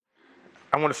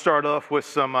I want to start off with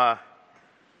some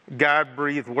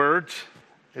God-breathed words.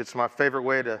 It's my favorite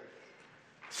way to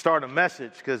start a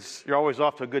message because you're always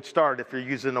off to a good start if you're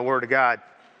using the Word of God.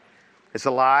 It's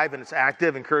alive and it's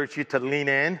active. I encourage you to lean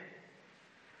in.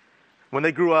 When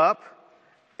they grew up,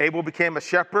 Abel became a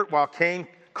shepherd while Cain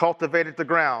cultivated the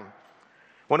ground.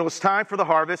 When it was time for the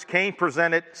harvest, Cain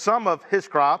presented some of his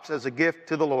crops as a gift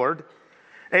to the Lord.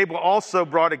 Abel also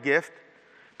brought a gift,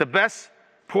 the best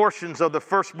portions of the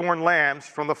firstborn lambs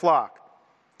from the flock.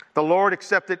 The Lord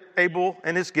accepted Abel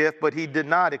and his gift, but he did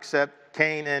not accept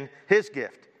Cain and his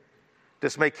gift.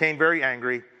 This made Cain very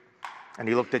angry, and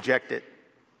he looked dejected.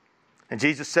 And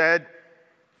Jesus said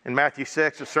in Matthew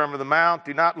 6, the Sermon on the Mount,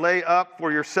 "Do not lay up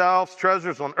for yourselves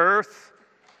treasures on earth,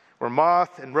 where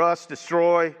moth and rust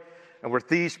destroy, and where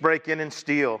thieves break in and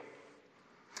steal.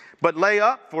 But lay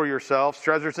up for yourselves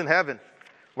treasures in heaven,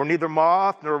 where neither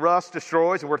moth nor rust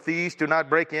destroys, and where thieves do not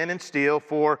break in and steal.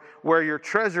 For where your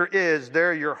treasure is,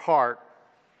 there your heart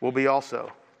will be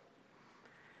also."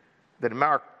 Then in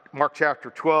Mark chapter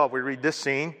 12, we read this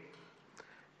scene.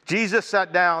 Jesus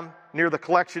sat down near the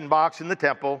collection box in the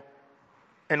temple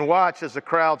and watched as the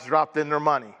crowds dropped in their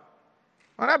money.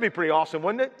 Well, that'd be pretty awesome,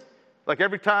 wouldn't it? Like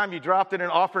every time you dropped in an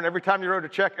offering, every time you wrote a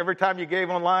check, every time you gave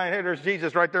online, hey, there's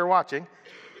Jesus right there watching.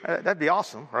 That'd be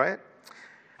awesome, right?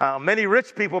 Many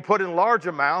rich people put in large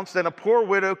amounts. Then a poor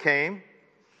widow came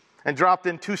and dropped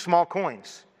in 2 small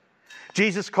coins.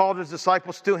 Jesus called his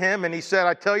disciples to him, and he said,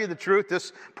 "I tell you the truth,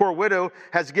 this poor widow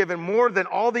has given more than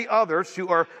all the others who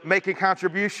are making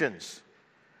contributions.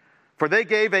 For they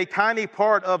gave a tiny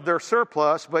part of their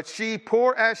surplus, but she,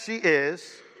 poor as she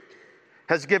is,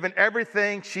 has given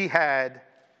everything she had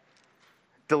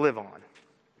to live on."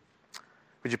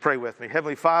 Would you pray with me?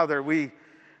 Heavenly Father, we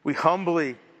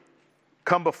humbly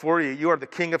come before you. You are the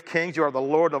King of Kings. You are the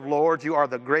Lord of Lords. You are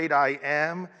the great I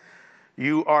am.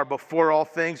 You are before all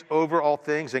things, over all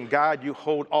things. And God, you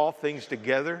hold all things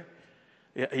together.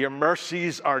 Your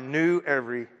mercies are new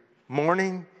every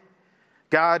morning.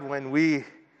 God, when we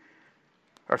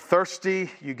are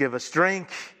thirsty, you give us drink.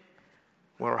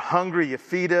 When we're hungry, you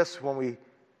feed us. When we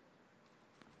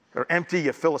are empty,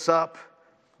 you fill us up.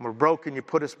 When we're broken, you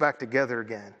put us back together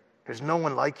again. There's no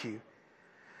one like you.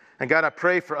 And God, I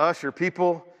pray for us, your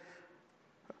people.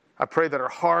 I pray that our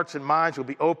hearts and minds will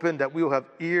be open, that we will have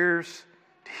ears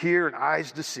to hear and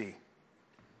eyes to see.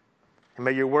 And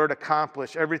may your word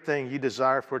accomplish everything you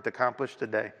desire for it to accomplish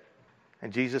today.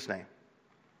 In Jesus' name,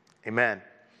 amen.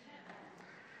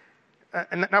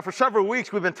 And now for several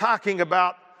weeks, we've been talking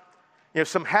about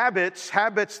some habits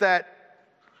that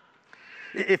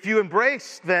if you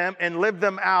embrace them and live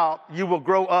them out, you will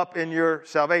grow up in your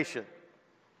salvation.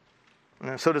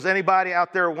 So does anybody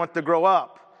out there want to grow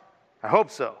up? I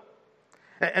hope so.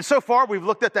 And so far, we've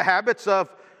looked at the habits of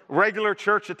regular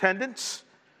church attendance.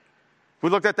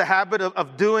 We looked at the habit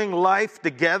of doing life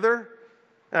together,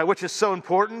 which is so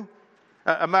important.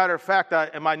 A matter of fact,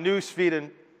 in my news feed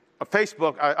in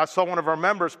Facebook, I saw one of our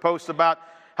members post about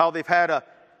how they've had a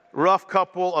rough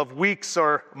couple of weeks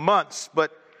or months,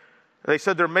 but they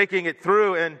said they're making it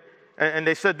through, and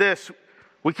they said this: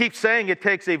 "We keep saying it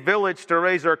takes a village to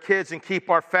raise our kids and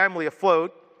keep our family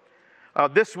afloat.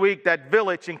 This week, that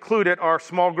village included our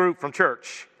small group from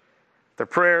church, their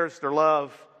prayers, their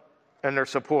love, and their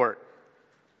support."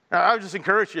 Now, I would just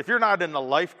encourage you, if you're not in a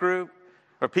life group,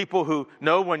 or people who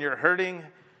know when you're hurting,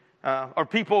 or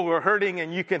people who are hurting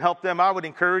and you can help them, I would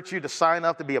encourage you to sign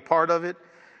up to be a part of it.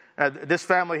 This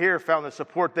family here found the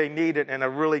support they needed in a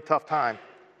really tough time.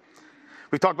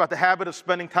 We've talked about the habit of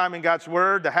spending time in God's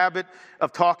Word, the habit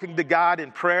of talking to God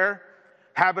in prayer,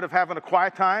 habit of having a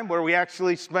quiet time where we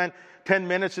actually spend 10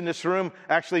 minutes in this room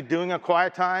actually doing a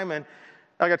quiet time. And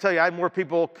I got to tell you, I had more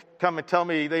people come and tell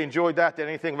me they enjoyed that than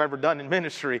anything I've ever done in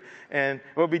ministry. And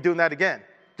we'll be doing that again,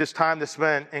 just time to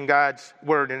spend in God's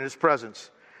Word and His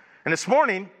presence. And this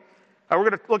morning, we're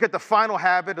going to look at the final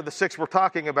habit of the 6 we're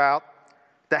talking about,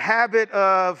 the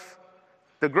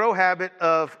grow habit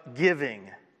of giving.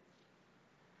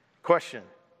 Question: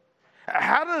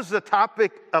 how does the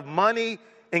topic of money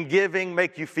and giving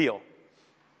make you feel?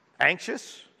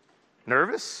 Anxious?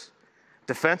 Nervous?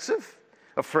 Defensive?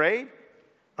 Afraid?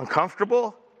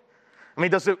 Uncomfortable? I mean,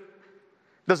 does it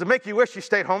make you wish you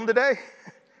stayed home today?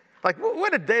 Like,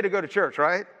 what a day to go to church,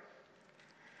 right?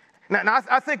 Now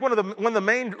I think one of the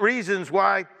main reasons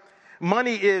why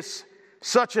money is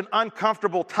such an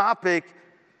uncomfortable topic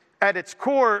at its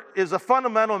core is a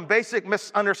fundamental and basic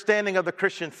misunderstanding of the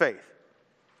Christian faith.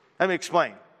 Let me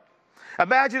explain.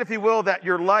 Imagine, if you will, that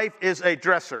your life is a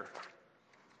dresser.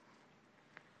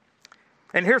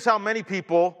 And here's how many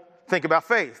people think about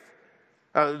faith.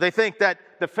 They think that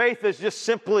the faith is just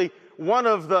simply one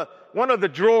of the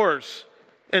drawers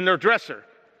in their dresser.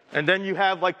 And then you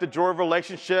have like the drawer of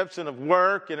relationships and of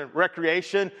work and of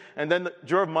recreation, and then the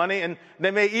drawer of money, and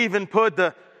they may even put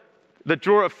the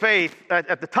drawer of faith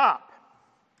at the top.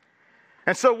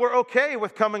 And so we're okay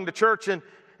with coming to church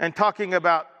and talking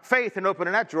about faith and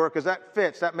opening that drawer because that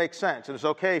fits, that makes sense. And it's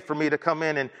okay for me to come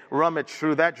in and rummage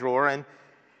through that drawer. And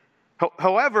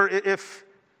however,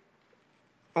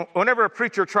 whenever a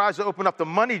preacher tries to open up the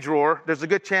money drawer, there's a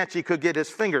good chance he could get his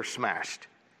finger smashed.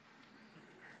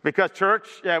 Because church,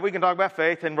 yeah, we can talk about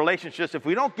faith and relationships if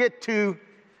we don't get too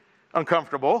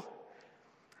uncomfortable.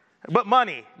 But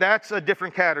money, that's a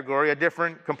different category, a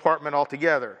different compartment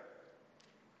altogether.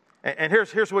 And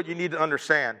here's what you need to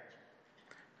understand.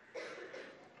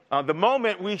 The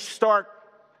moment we start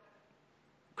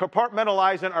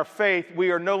compartmentalizing our faith, we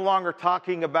are no longer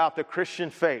talking about the Christian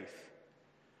faith.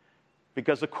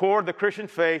 Because the core of the Christian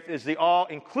faith is the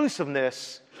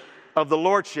all-inclusiveness of the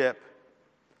lordship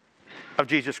of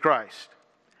Jesus Christ.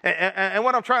 And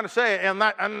what I'm trying to say, and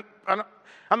I'm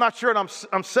not sure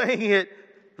I'm saying it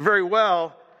very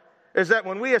well, is that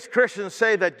when we as Christians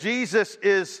say that Jesus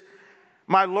is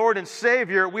my Lord and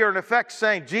Savior, we are in effect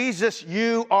saying, Jesus,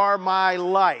 you are my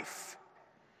life.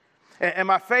 And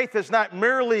my faith is not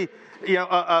merely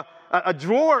a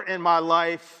drawer in my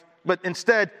life, but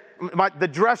instead the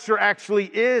dresser actually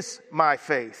is my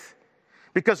faith.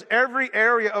 Because every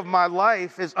area of my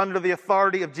life is under the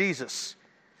authority of Jesus,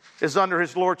 is under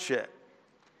his lordship.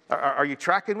 Are you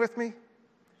tracking with me?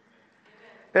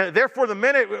 Therefore, the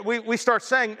minute we start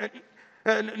saying,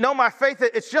 no, my faith,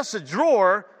 it's just a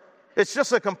drawer, it's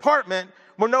just a compartment,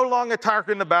 we're no longer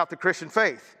talking about the Christian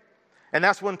faith. And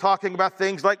that's when talking about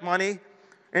things like money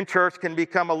in church can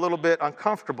become a little bit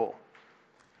uncomfortable.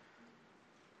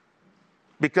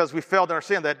 Because we fail to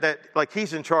understand that like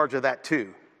he's in charge of that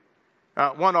too.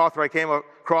 One author I came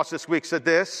across this week said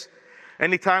this: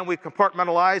 anytime we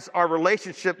compartmentalize our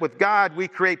relationship with God, we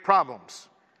create problems.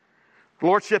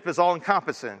 Lordship is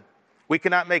all-encompassing. We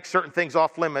cannot make certain things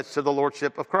off limits to the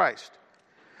lordship of Christ.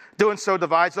 Doing so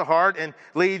divides the heart and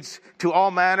leads to all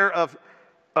manner of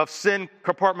sin.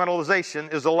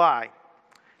 Compartmentalization is a lie.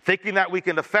 Thinking that we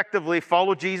can effectively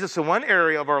follow Jesus in one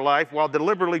area of our life while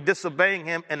deliberately disobeying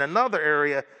him in another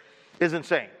area is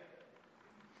insane.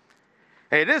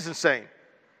 It is insane.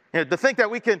 To think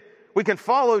that we can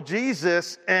follow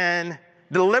Jesus and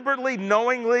deliberately,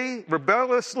 knowingly,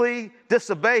 rebelliously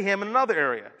disobey him in another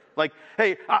area. Like,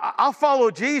 hey, I'll follow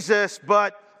Jesus,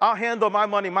 but I'll handle my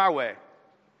money my way.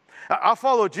 I'll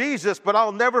follow Jesus, but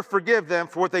I'll never forgive them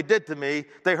for what they did to me.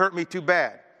 They hurt me too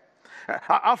bad.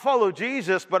 I'll follow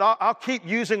Jesus, but I'll keep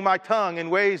using my tongue in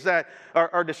ways that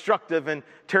are destructive and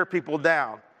tear people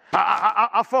down.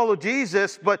 I'll follow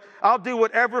Jesus, but I'll do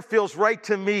whatever feels right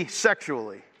to me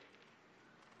sexually.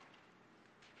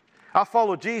 I'll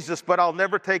follow Jesus, but I'll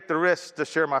never take the risk to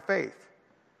share my faith.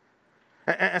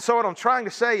 And so what I'm trying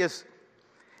to say is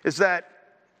that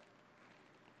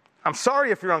I'm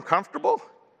sorry if you're uncomfortable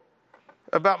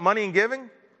about money and giving,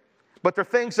 but there are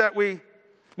things that we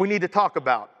need to talk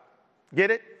about. Get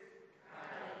it?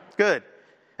 Good.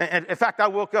 And in fact, I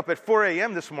woke up at 4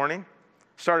 a.m. this morning,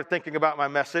 started thinking about my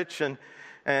message, and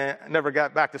never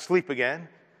got back to sleep again.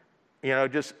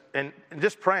 Just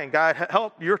praying, God,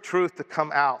 help your truth to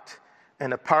come out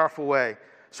in a powerful way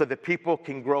so that people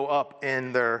can grow up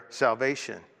in their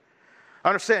salvation.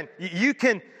 Understand, you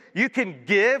can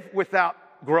give without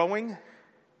growing,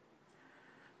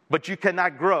 but you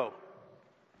cannot grow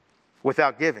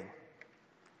without giving.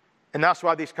 And that's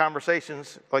why these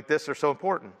conversations like this are so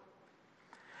important.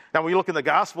 Now, when you look in the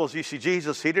Gospels, you see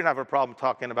Jesus, he didn't have a problem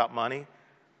talking about money.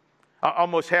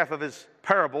 Almost half of his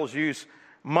parables use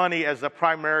money as the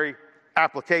primary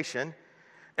application.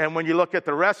 And when you look at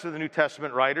the rest of the New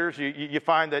Testament writers, you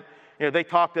find that they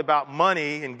talked about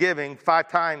money and giving 5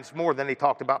 times more than they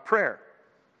talked about prayer.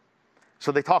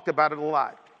 So they talked about it a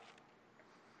lot.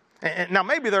 And now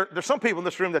maybe there's some people in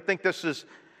this room that think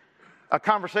a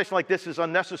conversation like this is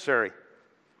unnecessary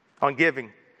on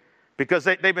giving because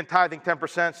they've been tithing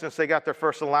 10% since they got their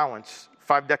first allowance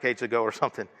 5 decades ago or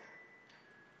something.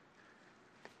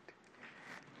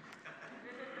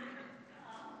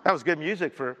 That was good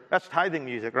music that's tithing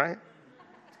music, right?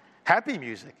 Happy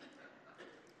music.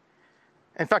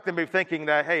 In fact, they may be thinking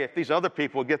that, hey, if these other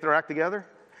people would get their act together,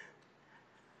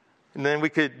 and then we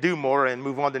could do more and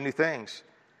move on to new things.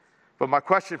 But my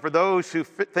question for those who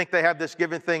think they have this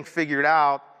giving thing figured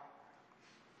out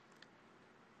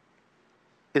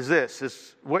is this: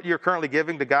 is what you're currently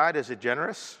giving to God, is it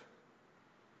generous?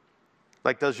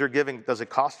 Like, does it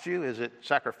cost you? Is it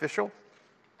sacrificial?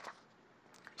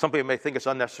 Some people may think it's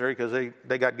unnecessary because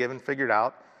they got given figured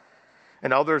out.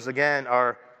 And others, again,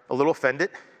 are a little offended.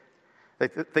 They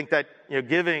think that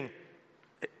giving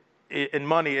in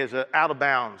money is an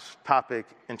out-of-bounds topic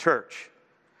in church.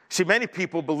 See, many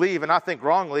people believe, and I think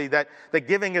wrongly, that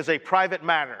giving is a private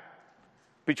matter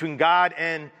between God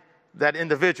and that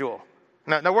individual.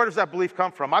 Now, where does that belief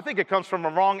come from? I think it comes from a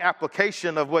wrong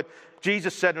application of what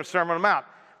Jesus said in the Sermon on the Mount.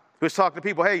 He was talking to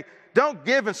people, hey, don't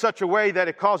give in such a way that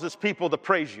it causes people to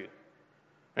praise you.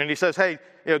 And he says, hey,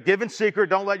 give in secret,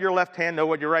 don't let your left hand know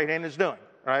what your right hand is doing,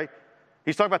 right?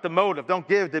 He's talking about the motive. Don't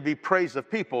give to be praised of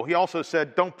people. He also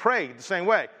said, don't pray the same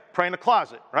way. Pray in the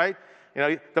closet, right?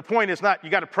 The point is not you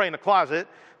got to pray in the closet.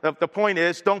 The point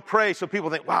is don't pray so people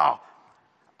think, wow,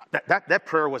 that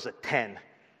prayer was a 10.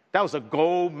 That was a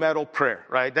gold medal prayer,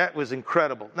 right? That was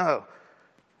incredible. No,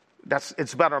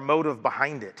 it's about our motive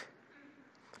behind it.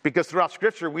 Because throughout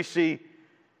Scripture, we see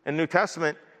in the New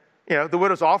Testament, the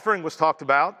widow's offering was talked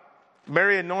about.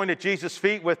 Mary anointed Jesus'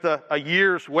 feet with a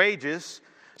year's wages.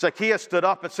 Zacchaeus stood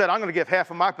up and said, I'm going to give half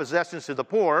of my possessions to the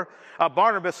poor.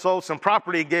 Barnabas sold some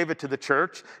property and gave it to the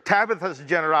church. Tabitha's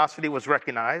generosity was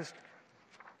recognized.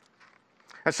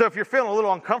 And so if you're feeling a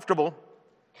little uncomfortable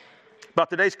about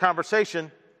today's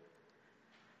conversation,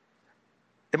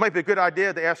 it might be a good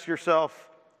idea to ask yourself,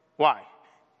 why?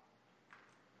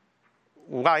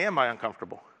 Why am I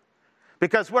uncomfortable?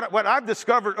 Because what I've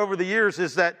discovered over the years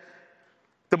is that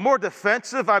the more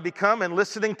defensive I become in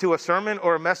listening to a sermon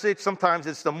or a message, sometimes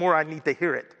it's the more I need to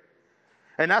hear it.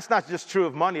 And that's not just true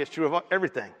of money, it's true of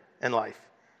everything in life.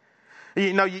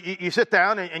 You sit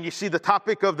down and you see the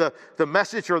topic of the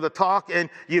message or the talk, and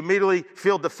you immediately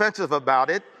feel defensive about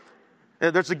it.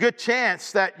 And there's a good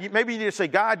chance that maybe you need to say,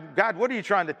 God, what are you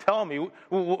trying to tell me?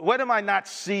 What am I not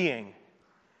seeing?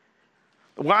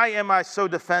 Why am I so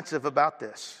defensive about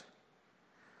this?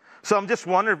 So I'm just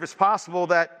wondering if it's possible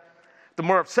that the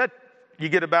more upset you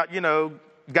get about,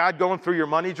 God going through your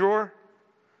money drawer,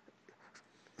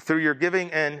 through your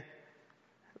giving and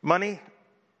money,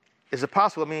 is it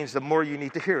possible it means the more you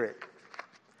need to hear it?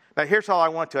 Now, here's how I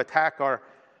want to attack our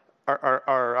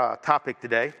topic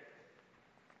today.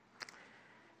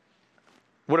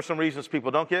 What are some reasons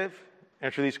people don't give?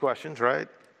 Answer these questions, right?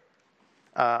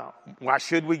 Why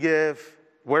should we give?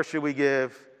 Where should we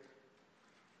give?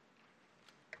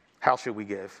 How should we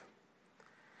give?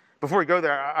 Before we go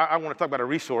there, I want to talk about a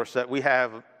resource that we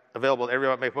have available at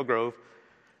everywhere at Maple Grove.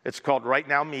 It's called Right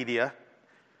Now Media.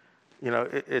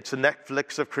 It's a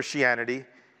Netflix of Christianity,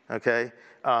 okay?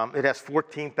 It has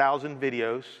 14,000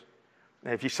 videos.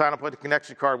 And if you sign up with a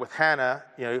connection card with Hannah,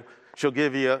 she'll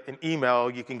give you an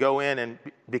email. You can go in and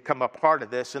become a part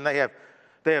of this. And they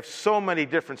have so many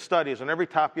different studies on every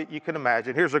topic you can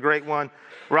imagine. Here's a great one,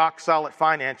 Rock Solid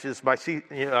Finances by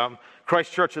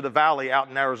Christ Church of the Valley out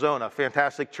in Arizona.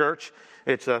 Fantastic church.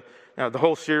 It's the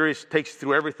whole series takes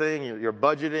through everything, your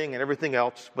budgeting and everything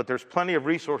else. But there's plenty of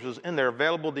resources in there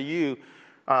available to you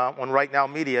on Right Now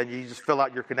Media, and you just fill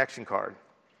out your connection card.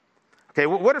 Okay,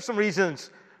 what are some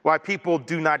reasons why people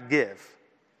do not give?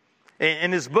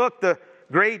 In his book, The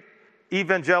Great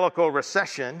Evangelical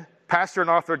Recession, pastor and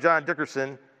author John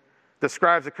Dickerson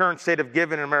describes the current state of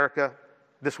giving in America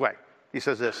this way. He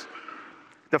says this: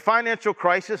 the financial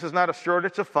crisis is not a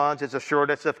shortage of funds, it's a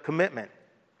shortage of commitment.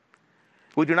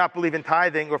 We do not believe in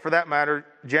tithing, or for that matter,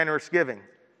 generous giving.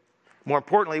 More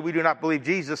importantly, we do not believe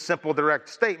Jesus' simple, direct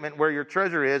statement, where your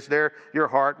treasure is, there your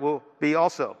heart will be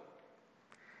also.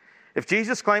 If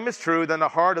Jesus' claim is true, then the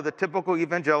heart of the typical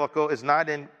evangelical is not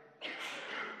in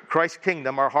Christ's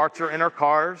kingdom. Our hearts are in our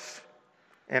cars,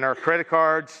 in our credit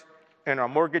cards, in our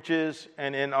mortgages,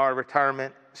 and in our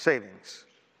retirement savings.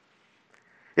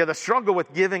 Yeah, the struggle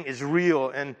with giving is real,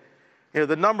 and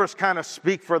the numbers kind of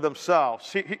speak for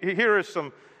themselves. Here are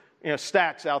some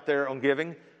stats out there on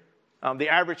giving. The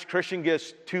average Christian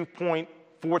gives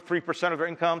 2.43% of their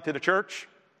income to the church.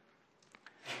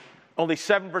 Only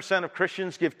 7% of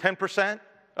Christians give 10%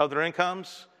 of their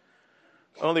incomes.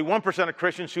 Only 1% of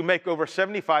Christians who make over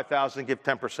 $75,000 give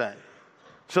 10%.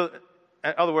 So,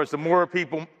 in other words, the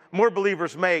more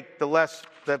believers make, the less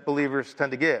that believers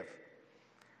tend to give.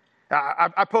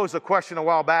 I posed a question a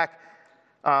while back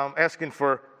asking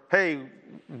for, hey,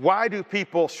 why do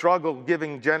people struggle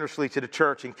giving generously to the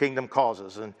church and kingdom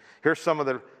causes? And here's some of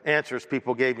the answers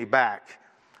people gave me back.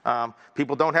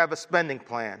 People don't have a spending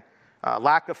plan.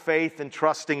 Lack of faith and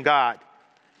trust in God.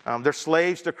 They're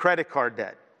slaves to credit card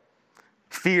debt.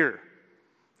 Fear.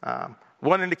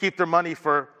 Wanting to keep their money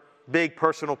for big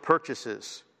personal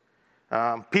purchases.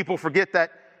 People forget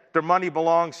that their money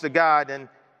belongs to God and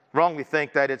wrongly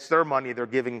think that it's their money they're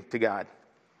giving to God.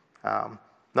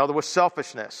 Another was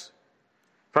selfishness.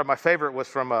 Probably my favorite was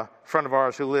from a friend of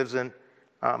ours who lives in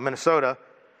Minnesota.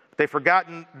 They've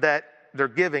forgotten that their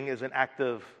giving is an act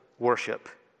of worship.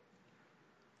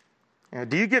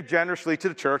 Do you give generously to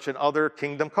the church and other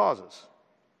kingdom causes?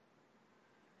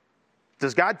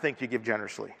 Does God think you give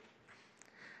generously?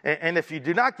 And if you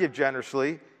do not give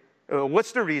generously,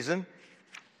 what's the reason?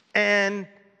 And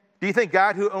do you think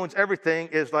God, who owns everything,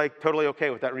 is like totally okay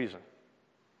with that reason?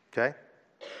 Okay?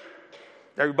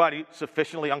 Everybody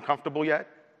sufficiently uncomfortable yet?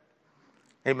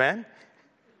 Amen?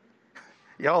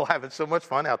 Y'all having so much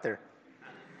fun out there.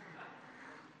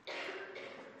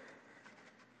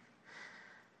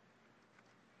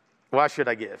 Why should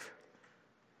I give?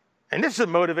 And this should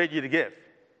motivate you to give.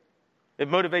 It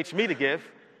motivates me to give.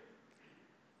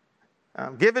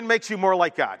 Giving makes you more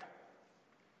like God.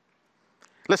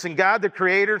 Listen, God, the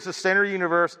creator and sustainer of the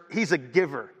universe, he's a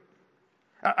giver.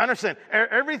 Understand,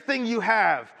 everything you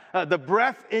have, the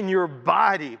breath in your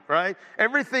body, right?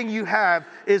 Everything you have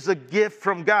is a gift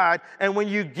from God. And when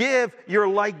you give, you're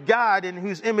like God in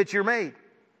whose image you're made.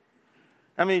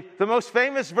 I mean, the most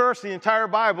famous verse in the entire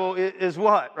Bible is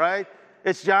what, right?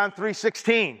 It's John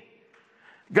 3:16.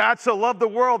 God so loved the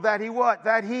world that he what?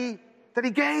 That he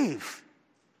gave.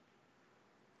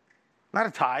 Not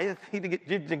a tithe. He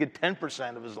didn't get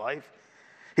 10% of his life.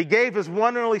 He gave his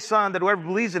one and only Son, that whoever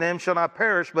believes in him shall not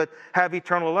perish, but have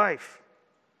eternal life.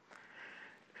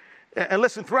 And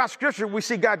listen, throughout Scripture, we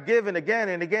see God giving again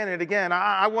and again and again.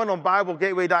 I went on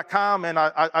BibleGateway.com, and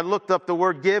I looked up the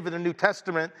word give in the New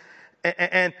Testament,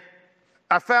 and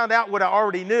I found out what I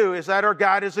already knew, is that our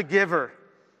God is a giver.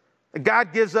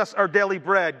 God gives us our daily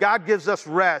bread. God gives us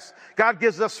rest. God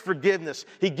gives us forgiveness.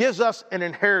 He gives us an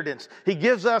inheritance. He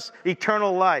gives us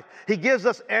eternal life. He gives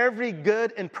us every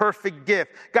good and perfect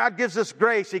gift. God gives us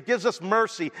grace. He gives us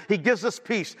mercy. He gives us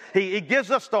peace. He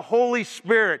gives us the Holy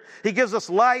Spirit. He gives us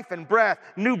life and breath,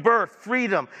 new birth,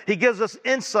 freedom. He gives us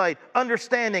insight,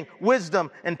 understanding, wisdom,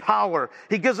 and power.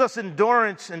 He gives us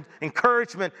endurance and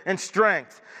encouragement and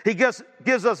strength. He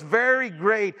gives us very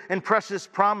great and precious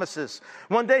promises.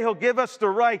 One day he'll give us the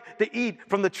right to eat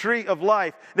from the tree of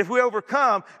life. And if we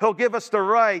overcome, he'll give us the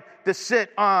right to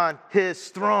sit on his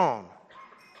throne.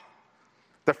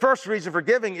 The first reason for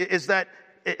giving is that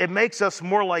it makes us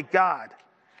more like God.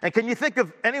 And can you think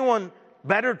of anyone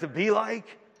better to be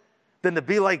like than to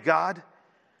be like God?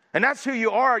 And that's who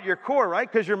you are at your core,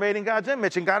 right? Because you're made in God's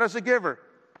image, and God is a giver.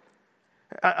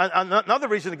 Another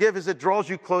reason to give is it draws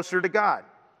you closer to God.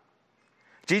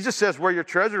 Jesus says, where your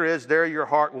treasure is, there your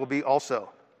heart will be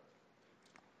also.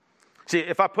 See,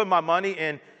 if I put my money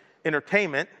in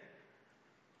entertainment,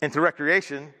 into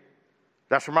recreation,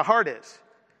 that's where my heart is.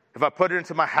 If I put it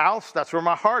into my house, that's where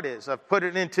my heart is. I've put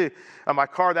it into my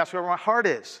car, that's where my heart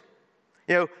is.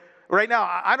 You know, right now,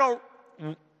 I don't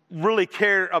really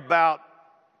care about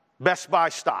Best Buy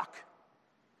stock.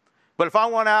 But if I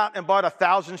went out and bought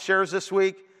 1,000 shares this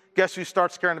week, guess who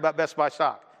starts caring about Best Buy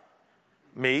stock?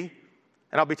 Me.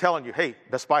 And I'll be telling you, hey,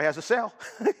 Best Buy has a sale.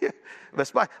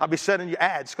 Best Buy. I'll be sending you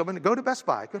ads. Go to Best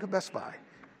Buy. Go to Best Buy.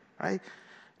 Right?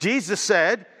 Jesus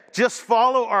said, just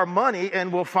follow our money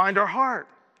and we'll find our heart.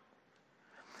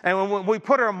 And when we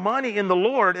put our money in the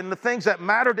Lord and the things that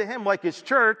matter to him, like his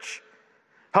church,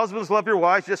 husbands, love your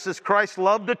wives just as Christ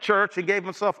loved the church and gave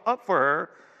himself up for her,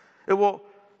 it will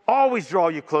always draw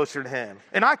you closer to him.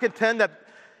 And I contend that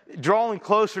drawing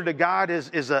closer to God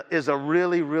is a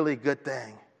really, really good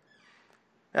thing.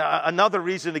 Another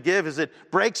reason to give is it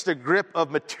breaks the grip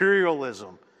of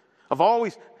materialism, of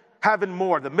always having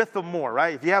more, the myth of more,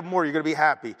 right? If you have more, you're going to be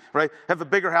happy, right? Have a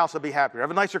bigger house, I'll be happier. Have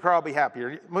a nicer car, I'll be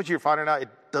happier. Most of you are finding out it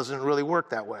doesn't really work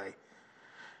that way.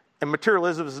 And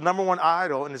materialism is the number one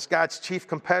idol, and it's God's chief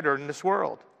competitor in this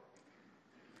world.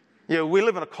 You know, we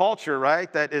live in a culture,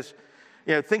 right, that is,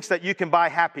 you know, thinks that you can buy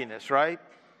happiness, right?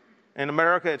 In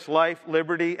America, it's life,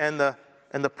 liberty, and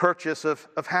the purchase of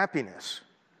happiness.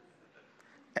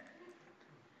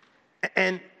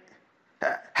 And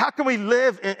how can we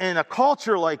live in a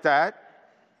culture like that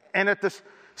and at the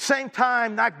same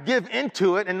time not give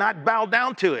into it and not bow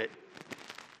down to it?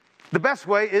 The best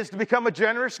way is to become a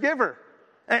generous giver.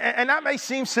 And that may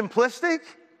seem simplistic,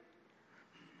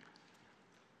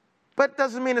 but it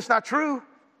doesn't mean it's not true,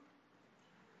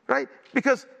 right?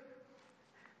 Because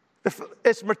if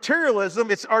it's materialism,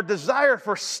 it's our desire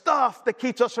for stuff that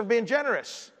keeps us from being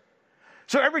generous.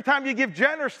 So every time you give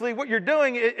generously, what you're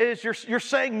doing is you're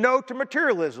saying no to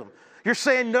materialism. You're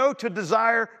saying no to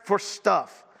desire for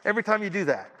stuff. Every time you do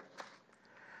that.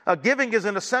 Giving is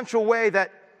an essential way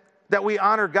that we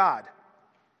honor God.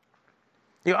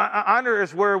 You know, honor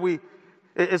is where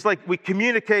it's like we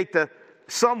communicate to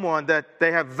someone that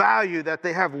they have value, that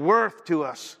they have worth to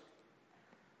us.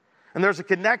 And there's a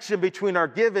connection between our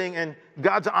giving and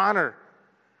God's honor.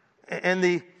 And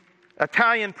the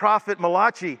Italian prophet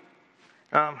Malachi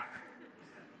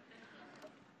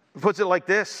puts it like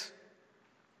this.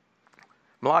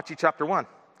 Malachi chapter 1.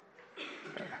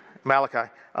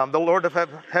 Malachi. The Lord of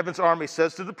heaven's army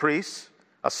says to the priests,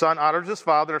 a son honors his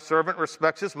father, a servant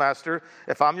respects his master.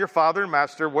 If I'm your father and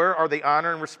master, where are the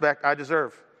honor and respect I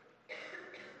deserve?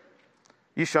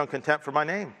 You've shown contempt for my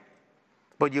name.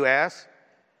 But you ask,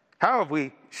 how have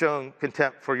we shown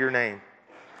contempt for your name?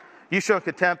 You show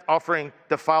contempt offering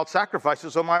defiled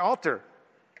sacrifices on my altar.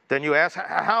 Then you ask,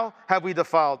 how have we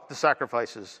defiled the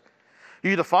sacrifices?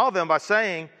 You defile them by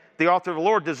saying the altar of the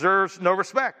Lord deserves no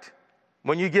respect.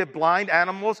 When you give blind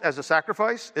animals as a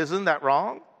sacrifice, isn't that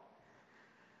wrong?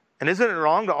 And isn't it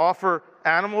wrong to offer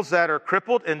animals that are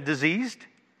crippled and diseased?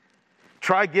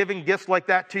 Try giving gifts like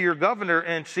that to your governor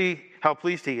and see how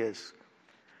pleased he is,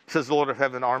 says the Lord of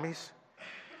heaven armies.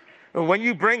 When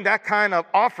you bring that kind of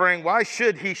offering, why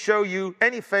should he show you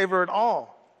any favor at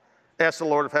all? Asks the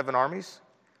Lord of heaven armies.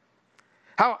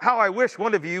 How I wish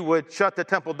one of you would shut the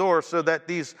temple door so that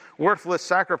these worthless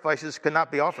sacrifices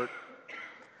cannot be offered.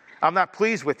 I'm not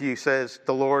pleased with you, says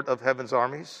the Lord of heaven's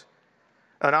armies,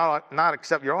 and I'll not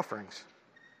accept your offerings.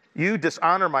 You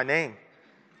dishonor my name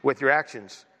with your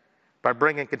actions by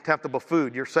bringing contemptible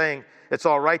food. You're saying it's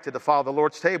all right to defile the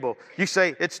Lord's table. You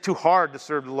say it's too hard to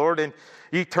serve the Lord, and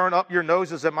you turn up your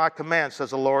noses at my command,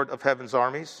 says the Lord of heaven's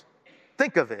armies.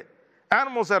 Think of it.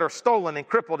 Animals that are stolen and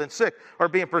crippled and sick are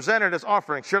being presented as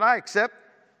offerings. Should I accept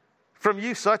from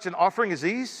you such an offering as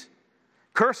these?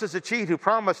 Cursed is the cheat who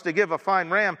promised to give a fine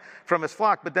ram from his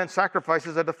flock, but then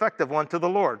sacrifices a defective one to the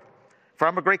Lord. For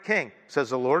I'm a great king,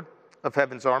 says the Lord of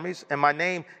heaven's armies, and my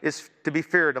name is to be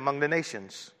feared among the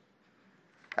nations.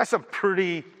 That's some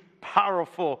pretty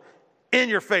powerful,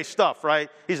 in-your-face stuff, right?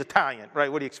 He's Italian, right?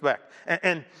 What do you expect?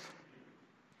 And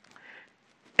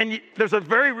there's a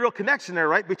very real connection there,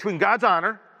 right, between God's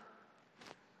honor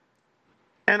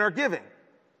and our giving.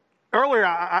 Earlier,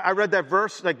 I read that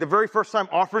verse, like the very first time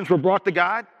offerings were brought to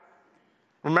God.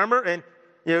 Remember? And,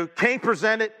 Cain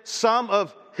presented some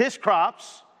of his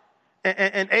crops,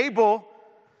 and Abel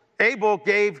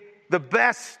gave the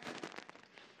best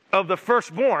of the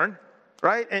firstborn,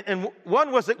 right? And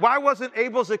one was, why wasn't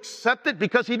Abel's accepted?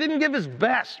 Because he didn't give his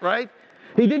best, right?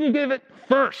 He didn't give it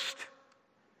first.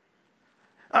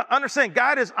 Understand,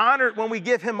 God is honored when we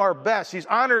give him our best. He's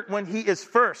honored when he is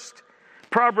first.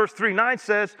 Proverbs 3:9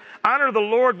 says, honor the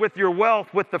Lord with your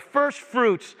wealth, with the first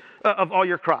fruits of all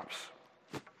your crops.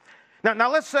 Now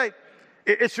let's say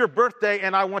it's your birthday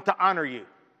and I want to honor you.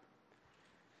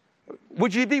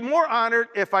 Would you be more honored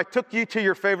if I took you to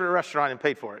your favorite restaurant and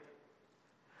paid for it?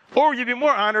 Or would you be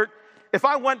more honored if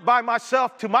I went by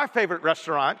myself to my favorite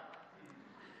restaurant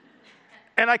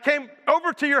and I came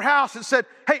over to your house and said,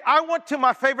 hey, I went to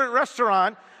my favorite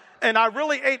restaurant and I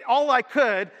really ate all I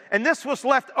could, and this was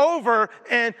left over,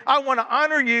 and I want to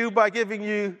honor you by giving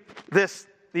you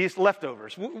these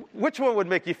leftovers. Which one would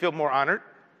make you feel more honored?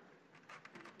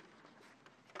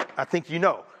 I think you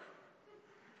know.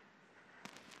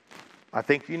 I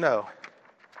think you know.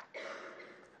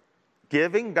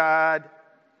 Giving God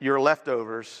your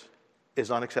leftovers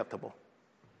is unacceptable.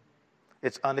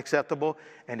 It's unacceptable,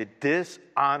 and it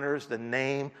dishonors the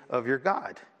name of your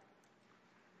God.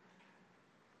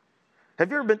 Have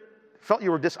you ever felt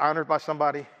you were dishonored by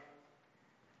somebody?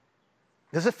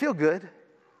 Does it feel good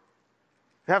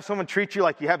to have someone treat you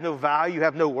like you have no value, you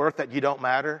have no worth, that you don't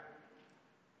matter?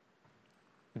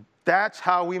 That's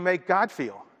how we make God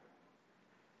feel.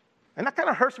 And that kind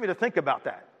of hurts me to think about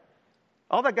that.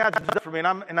 All that God's done for me,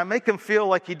 and I make him feel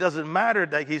like he doesn't matter,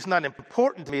 that he's not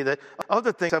important to me, that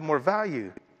other things have more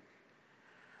value.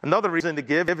 Another reason to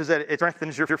give is that it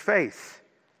strengthens your faith.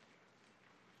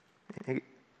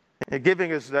 Giving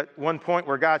is that one point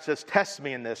where God says, test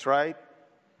me in this, right?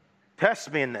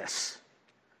 Test me in this,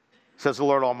 says the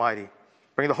Lord Almighty.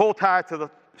 Bring the whole tithe to the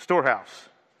storehouse.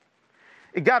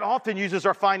 God often uses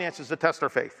our finances to test our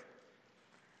faith.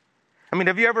 I mean,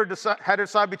 have you ever had to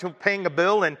decide between paying a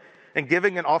bill and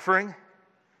giving an offering?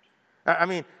 I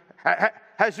mean,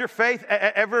 has your faith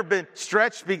ever been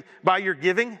stretched by your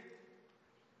giving?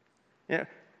 You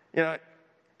know,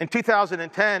 in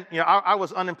 2010, I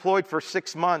was unemployed for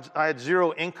 6 months. I had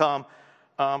zero income,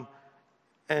 and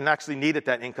actually needed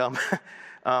that income.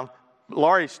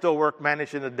 Laurie still worked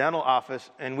managing the dental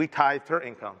office, and we tithed her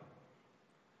income.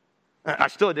 I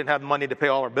still didn't have money to pay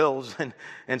all our bills,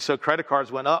 and so credit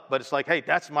cards went up. But it's like, hey,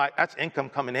 that's income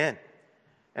coming in,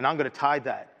 and I'm going to tithe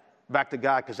that back to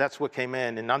God because that's what came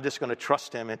in, and I'm just going to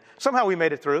trust him. And somehow we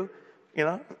made it through.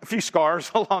 A few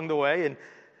scars along the way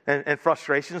and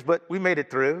frustrations, but we made it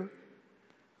through.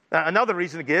 Another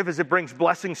reason to give is it brings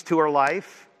blessings to our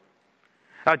life.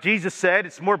 Jesus said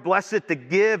it's more blessed to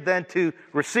give than to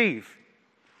receive.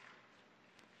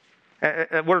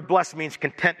 The word blessed means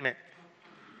contentment.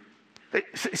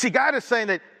 See, God is saying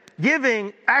that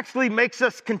giving actually makes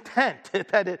us content,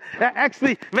 that it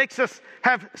actually makes us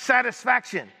have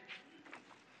satisfaction.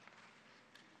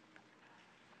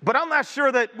 But I'm not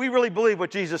sure that we really believe what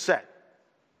Jesus said.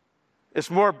 It's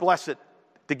more blessed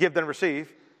to give than receive.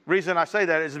 The reason I say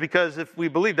that is because if we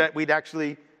believe that, we'd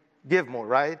actually give more,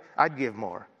 right? I'd give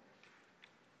more.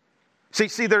 See,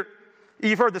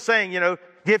 you've heard the saying,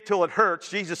 give till it hurts.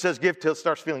 Jesus says give till it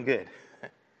starts feeling good.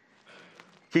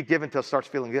 Keep giving till it starts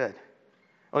feeling good.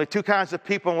 Only two kinds of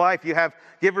people in life. You have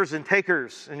givers and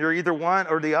takers, and you're either one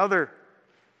or the other.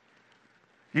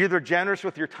 You're either generous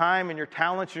with your time and your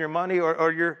talents and your money,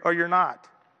 or you're not.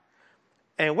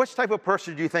 And which type of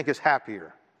person do you think is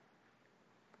happier?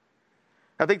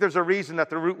 I think there's a reason that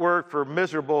the root word for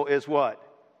miserable is what?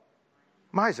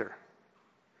 Miser.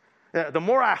 The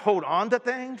more I hold on to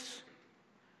things,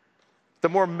 the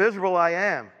more miserable I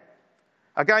am.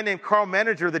 A guy named Carl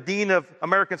Menninger, the dean of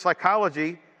American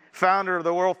psychology, founder of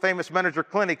the world-famous Menninger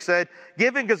Clinic, said,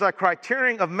 giving is a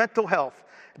criterion of mental health.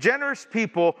 Generous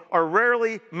people are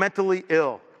rarely mentally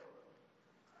ill.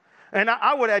 And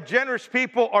I would add, generous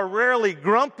people are rarely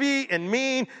grumpy and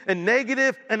mean and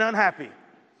negative and unhappy.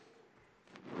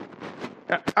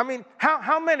 I mean,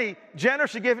 how many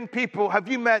generous and giving people have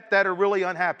you met that are really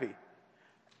unhappy?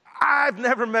 I've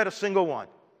never met a single one.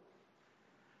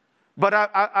 But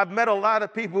I've met a lot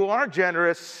of people who aren't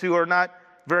generous who are not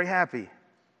very happy.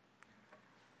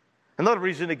 Another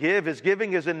reason to give is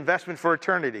giving is an investment for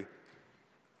eternity.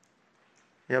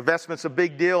 Investment's a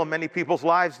big deal in many people's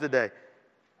lives today.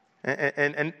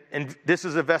 And this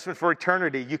is investment for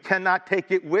eternity. You cannot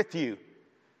take it with you,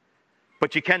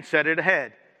 but you can set it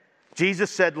ahead.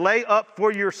 Jesus said, lay up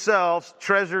for yourselves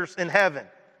treasures in heaven.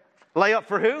 Lay up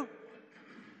for who?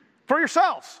 For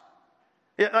yourselves.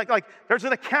 Yeah, like there's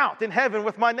an account in heaven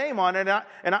with my name on it,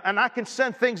 and I can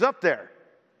send things up there.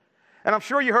 And I'm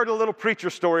sure you heard a little preacher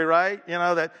story, right?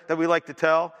 That we like to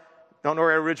tell. Don't know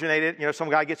where it originated. Some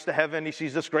guy gets to heaven, he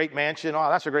sees this great mansion. Oh,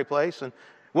 that's a great place. And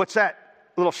what's that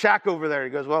little shack over there? He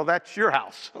goes, well, that's your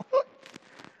house. What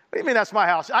do you mean that's my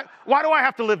house? Why do I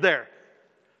have to live there?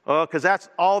 Oh, because that's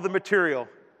all the material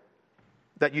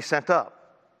that you sent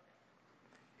up.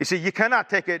 You see, you cannot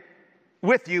take it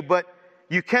with you, but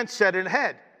you can set it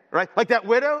ahead, right? Like that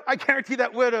widow, I guarantee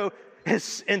that widow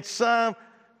is in some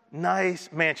nice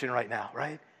mansion right now,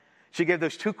 right? She gave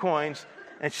those 2 coins,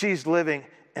 and she's living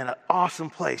in an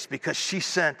awesome place because she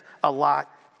sent a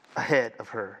lot ahead of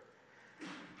her.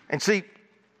 And see,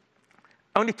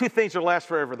 only 2 things will last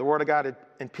forever, the Word of God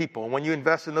and people. And when you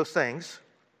invest in those things,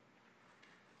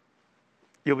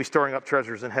 you'll be storing up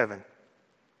treasures in heaven.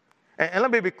 And let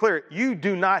me be clear, you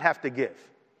do not have to give.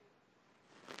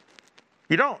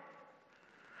 You don't.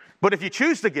 But if you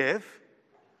choose to give,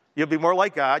 you'll be more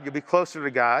like God. You'll be closer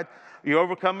to God. You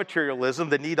overcome materialism,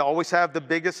 the need to always have the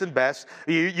biggest and best.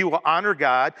 You will honor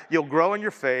God. You'll grow in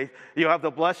your faith. You'll have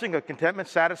the blessing of contentment,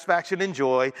 satisfaction, and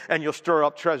joy, and you'll stir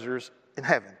up treasures in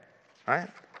heaven. All right?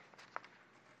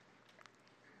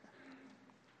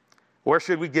 Where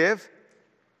should we give?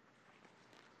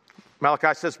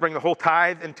 Malachi says, bring the whole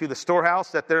tithe into the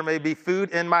storehouse that there may be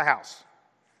food in my house.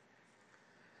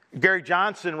 Gary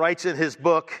Johnson writes in his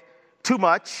book, Too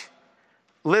Much,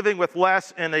 Living with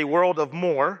Less in a World of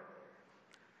More.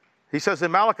 He says,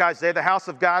 in Malachi's day, the house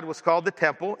of God was called the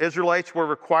temple. Israelites were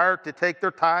required to take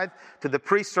their tithe to the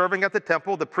priests serving at the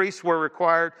temple. The priests were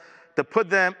required to put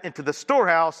them into the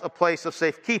storehouse, a place of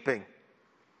safekeeping.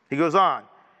 He goes on.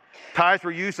 Tithes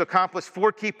were used to accomplish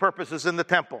 4 key purposes in the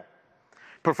temple.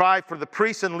 Provide for the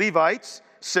priests and Levites,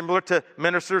 similar to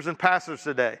ministers and pastors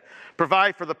today.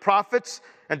 Provide for the prophets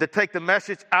and to take the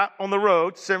message out on the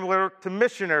road, similar to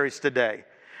missionaries today.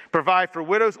 Provide for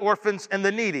widows, orphans, and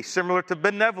the needy, similar to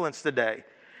benevolence today.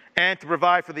 And to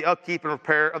provide for the upkeep and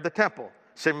repair of the temple,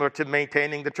 similar to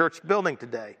maintaining the church building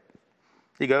today.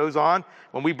 He goes on,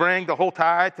 when we bring the whole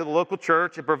tithe to the local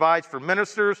church, it provides for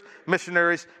ministers,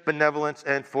 missionaries, benevolence,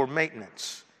 and for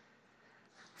maintenance.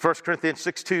 1 Corinthians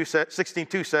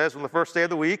 16:2 says, on the first day of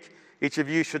the week, each of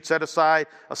you should set aside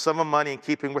a sum of money in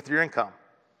keeping with your income.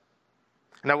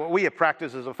 Now, what we have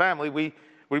practiced as a family, we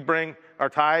bring our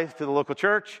tithe to the local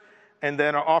church, and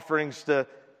then our offerings to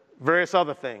various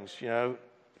other things,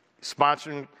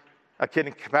 sponsoring a kid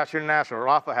in Compassion International,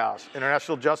 Rafa House,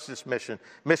 International Justice Mission,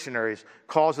 missionaries,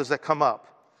 causes that come up.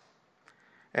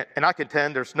 And I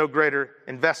contend there's no greater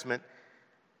investment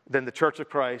than the Church of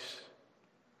Christ,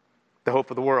 the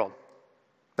hope of the world.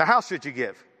 Now, how should you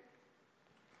give?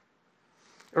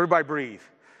 Everybody breathe.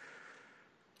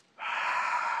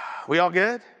 We all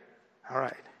good? All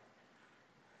right.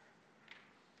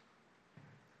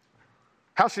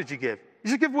 How should you give?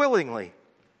 You should give willingly.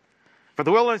 For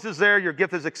the willingness is there, your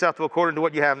gift is acceptable according to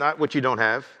what you have, not what you don't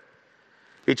have.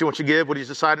 Each one should give what he's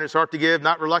decided in his heart to give,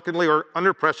 not reluctantly or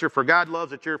under pressure, for God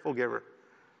loves a cheerful giver.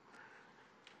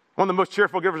 One of the most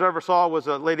cheerful givers I ever saw was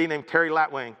a lady named Terry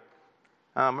Latwing.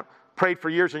 Prayed for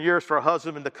years and years for her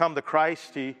husband to come to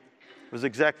Christ. He was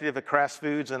executive at Kraft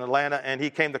Foods in Atlanta, and he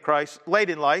came to Christ late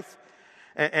in life.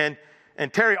 And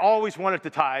Terry always wanted to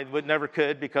tithe, but never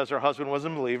could because her husband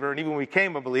wasn't a believer. And even when he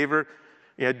became a believer,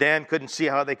 Dan couldn't see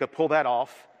how they could pull that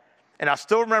off. And I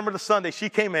still remember the Sunday she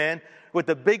came in with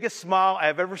the biggest smile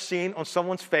I've ever seen on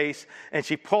someone's face, and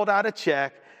she pulled out a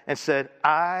check and said,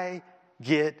 I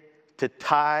get to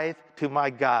tithe to my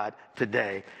God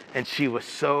today. And she was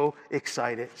so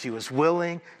excited. She was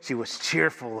willing. She was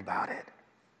cheerful about it.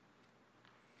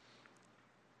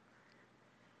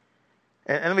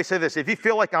 And let me say this. If you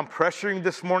feel like I'm pressuring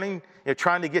this morning,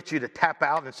 trying to get you to tap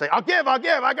out and say, I'll give, I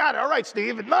got it. All right,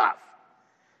 Steve, enough.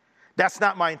 That's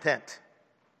not my intent.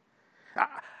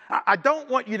 I don't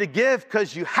want you to give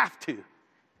because you have to.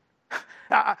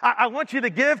 I want you to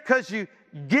give because you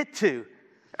get to.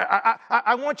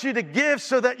 I want you to give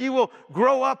so that you will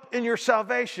grow up in your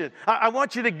salvation. I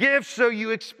want you to give so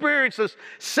you experience those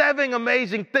 7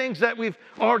 amazing things that we've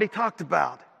already talked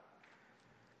about.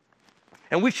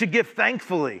 And we should give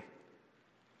thankfully.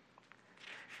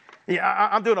 Yeah,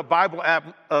 I'm doing a Bible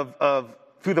app of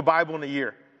through the Bible in a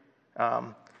year.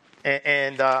 I'm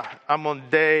on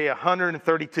day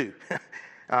 132,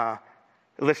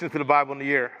 listening to the Bible in a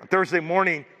year. Thursday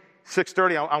morning,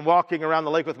 6:30, I'm walking around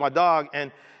the lake with my dog,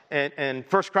 and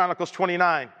 1 Chronicles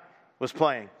 29 was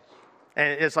playing.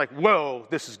 And it's like, whoa,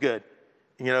 this is good.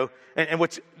 And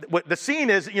what the scene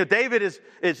is, David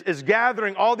is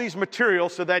gathering all these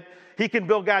materials so that he can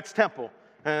build God's temple.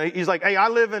 He's like, hey, I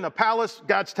live in a palace.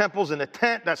 God's temple's in a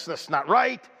tent. That's not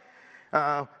right.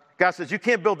 God says, you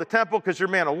can't build the temple because you're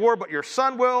a man of war, but your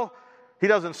son will. He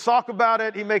doesn't sulk about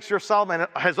it. He makes sure Solomon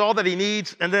has all that he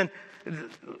needs. And then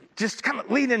just kind of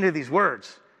lead into these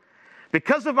words.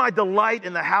 Because of my delight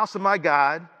in the house of my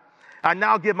God, I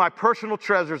now give my personal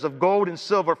treasures of gold and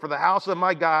silver for the house of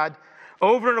my God,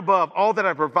 over and above all that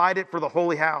I provided for the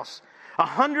holy house.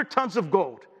 100 tons of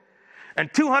gold and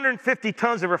 250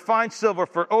 tons of refined silver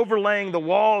for overlaying the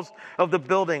walls of the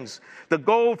buildings, the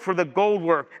gold for the gold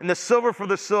work, and the silver for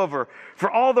the silver, for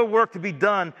all the work to be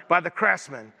done by the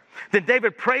craftsmen. Then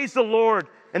David praised the Lord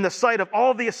in the sight of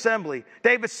all the assembly.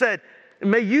 David said,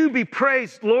 may you be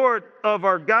praised, Lord of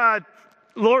our God,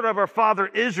 Lord of our father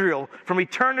Israel, from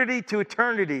eternity to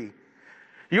eternity.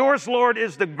 Yours, Lord,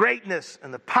 is the greatness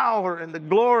and the power and the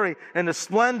glory and the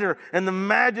splendor and the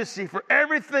majesty, for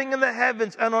everything in the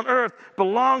heavens and on earth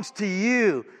belongs to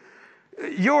you.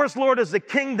 Yours, Lord, is the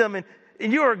kingdom, and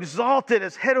you are exalted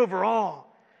as head over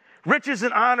all. Riches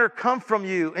and honor come from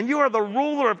you, and you are the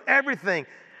ruler of everything.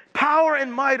 Power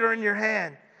and might are in your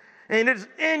hand, and it is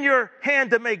in your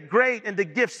hand to make great and to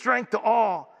give strength to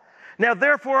all. Now,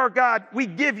 therefore, our God, we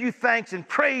give you thanks and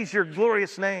praise your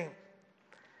glorious name.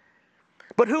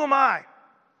 But who am I?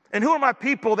 And who are my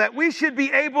people that we should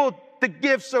be able to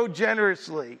give so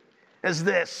generously as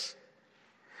this?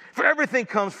 For everything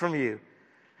comes from you,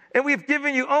 and we've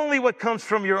given you only what comes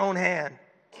from your own hand.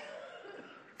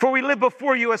 For we live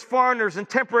before you as foreigners and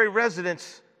temporary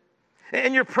residents,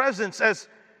 in your presence as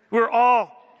we're all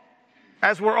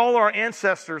our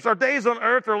ancestors. Our days on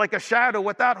earth are like a shadow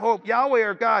without hope. Yahweh,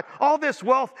 our God, all this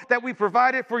wealth that we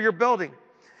provided for your building,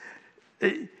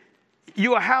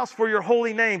 you a house for your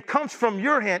holy name, comes from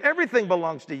your hand. Everything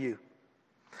belongs to you.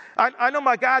 I know,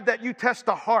 my God, that you test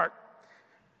the heart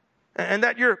and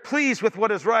that you're pleased with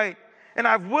what is right. And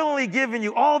I've willingly given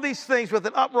you all these things with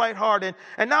an upright heart.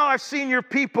 And now I've seen your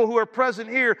people who are present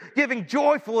here giving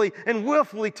joyfully and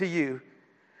willfully to you.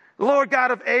 Lord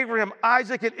God of Abraham,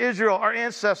 Isaac, and Israel, our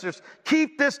ancestors,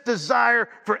 keep this desire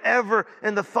forever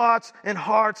in the thoughts and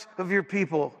hearts of your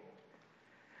people,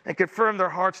 and confirm their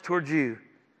hearts towards you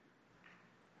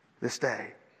this day.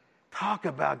 Talk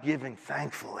about giving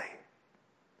thankfully.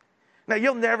 Now,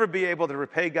 you'll never be able to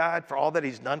repay God for all that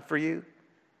he's done for you,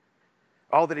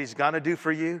 all that he's going to do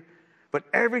for you. But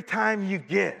every time you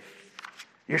give,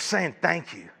 you're saying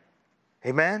thank you.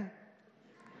 Amen?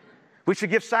 We should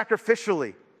give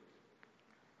sacrificially.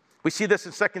 We see this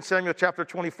in 2 Samuel chapter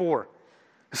 24.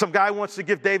 Some guy wants to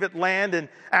give David land and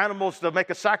animals to make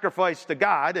a sacrifice to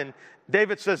God. And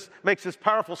David makes this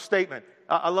powerful statement.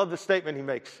 I love the statement he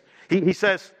makes. He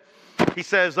says,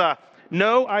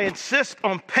 no, I insist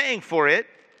on paying for it.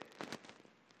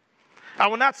 I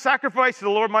will not sacrifice to the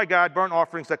Lord my God burnt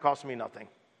offerings that cost me nothing.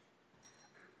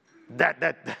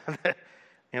 that's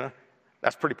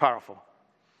pretty powerful.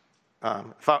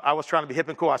 If I was trying to be hip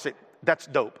and cool, I'd say, that's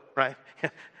dope, right?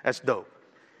 That's dope.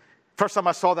 First time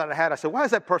I saw that hat, I said, why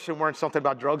is that person wearing something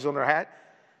about drugs on their hat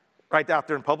right out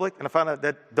there in public? And I found out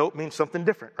that dope means something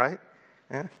different, right?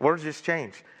 Yeah? Words just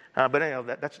change. But anyhow,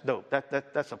 that's dope.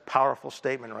 That's a powerful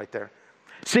statement right there.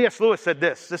 C.S. Lewis said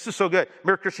this. This is so good.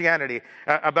 Mere Christianity,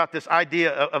 about this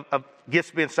idea of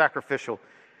gifts being sacrificial.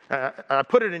 I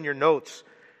put it in your notes,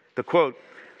 the quote,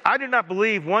 I do not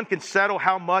believe one can settle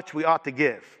how much we ought to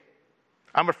give.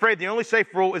 I'm afraid the only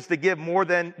safe rule is to give more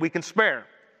than we can spare.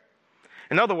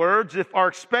 In other words, if our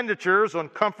expenditures on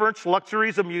comforts,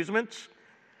 luxuries, amusements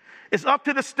is up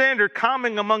to the standard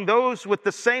common among those with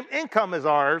the same income as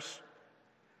ours,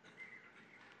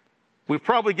 we're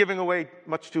probably giving away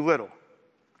much too little.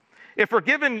 If our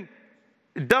giving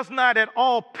does not at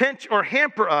all pinch or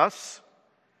hamper us,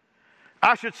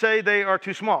 I should say they are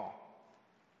too small.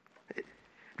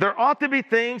 There ought to be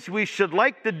things we should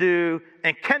like to do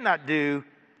and cannot do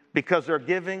because our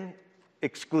giving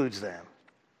excludes them.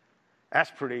 That's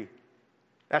pretty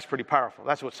powerful.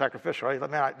 That's what's sacrificial,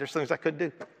 right? Man, there's things I could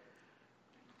do.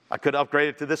 I could have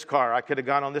upgraded to this car. I could have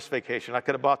gone on this vacation. I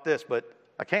could have bought this, but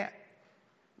I can't.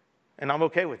 And I'm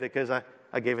okay with it because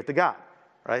I gave it to God,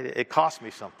 right? It cost me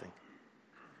something.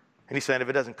 And he's saying if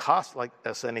it doesn't cost like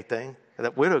us anything,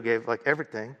 that widow gave like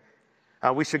everything,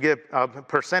 we should give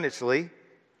percentagely.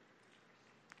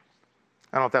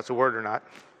 I don't know if that's a word or not,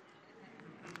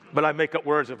 but I make up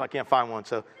words if I can't find one,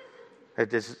 so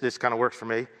this kind of works for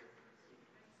me.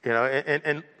 You know,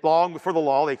 and long before the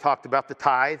law, they talked about the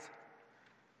tithe.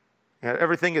 You know,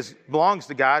 everything belongs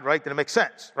to God, right? Then it makes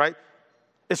sense, right?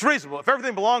 It's reasonable. If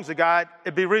everything belongs to God,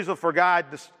 it'd be reasonable for God.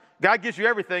 God gives you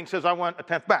everything, says, I want a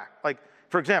tenth back. Like,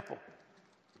 for example,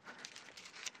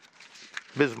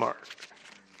 Bismarck.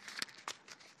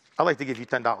 I'd like to give you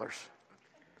 $10.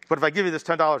 But if I give you this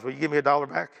 $10, will you give me $1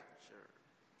 back? Sure.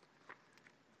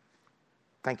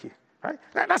 Thank you. Right?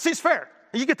 That seems fair.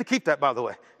 You get to keep that, by the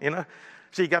way. You know,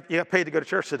 so you got paid to go to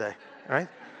church today, right?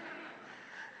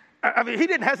 I mean, he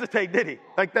didn't hesitate, did he?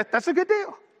 Like that's a good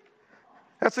deal.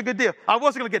 That's a good deal. I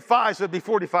wasn't going to get 5, so it'd be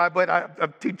 45, but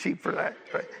I'm too cheap for that.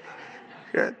 Right?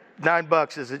 Yeah,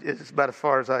 $9 is about as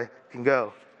far as I can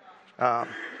go. And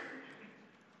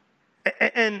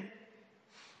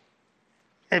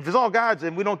if it's all God's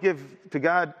and we don't give to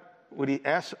God what he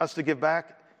asks us to give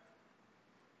back,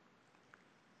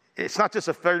 it's not just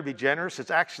a failure to be generous,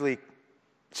 it's actually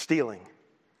stealing.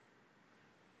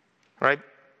 Right?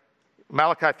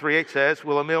 Malachi 3:8 says,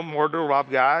 will a mere mortal rob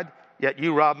God? Yet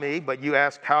you rob me, but you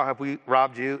ask, how have we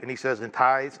robbed you? And he says, in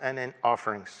tithes and in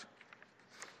offerings.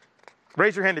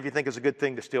 Raise your hand if you think it's a good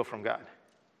thing to steal from God.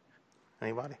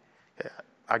 Anybody? Yeah,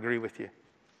 I agree with you.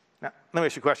 Now, let me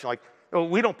ask you a question. Like,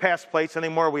 we don't pass plates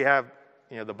anymore. We have,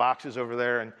 the boxes over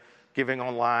there and giving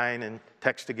online and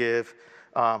text to give.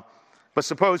 But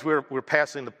suppose we're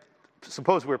passing the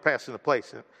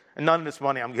plates, and none of this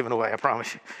money I'm giving away. I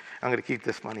promise you, I'm going to keep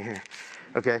this money here.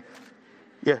 Okay.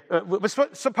 Yeah. But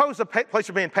suppose the plates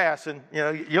are being passed, and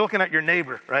you're looking at your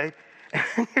neighbor, right?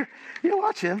 And you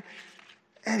watch him,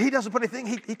 and he doesn't put anything.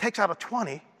 He takes out a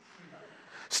 20,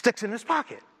 sticks it in his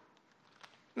pocket.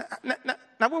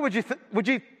 Now what would you think? Would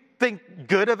you think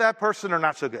good of that person or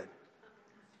not so good?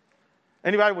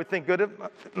 Anybody would think good of?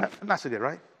 Not so good,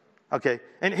 right? Okay.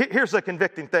 And here's the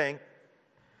convicting thing.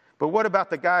 But what about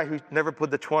the guy who never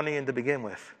put the 20 in to begin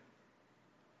with?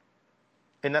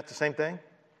 Isn't that the same thing?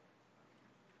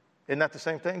 Isn't that the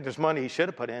same thing? There's money he should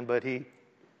have put in, but he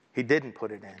didn't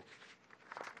put it in.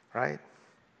 Right?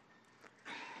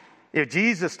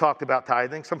 Jesus talked about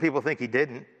tithing. Some people think he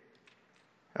didn't.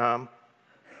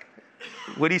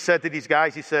 What he said to these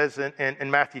guys, he says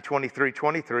in Matthew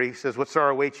 23:23, he says, what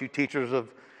sorrow awaits you teachers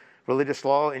of religious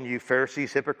law and you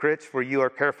Pharisees, hypocrites, for you are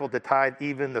careful to tithe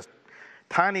even the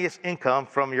tiniest income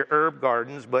from your herb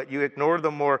gardens, but you ignore the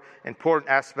more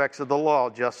important aspects of the law,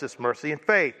 justice, mercy, and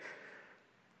faith.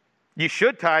 You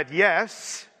should tithe,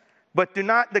 yes, but do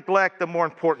not neglect the more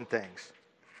important things,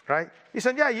 right? He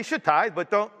said, yeah, you should tithe,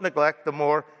 but don't neglect the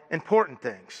more important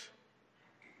things.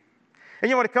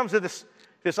 And when it comes to this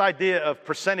idea of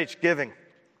percentage giving,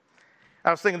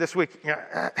 I was thinking this week,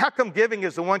 how come giving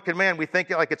is the one command we think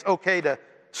like it's okay to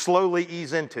slowly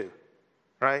ease into,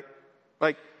 right?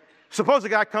 Like, suppose a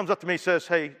guy comes up to me and says,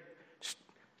 hey,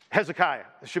 Hezekiah,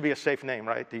 this should be a safe name,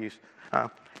 right, to use.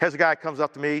 Hezekiah comes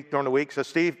up to me during the week, says,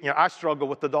 Steve, I struggle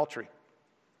with adultery.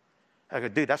 I go,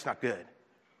 dude, that's not good.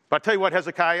 But I tell you what,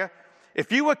 Hezekiah,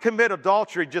 if you would commit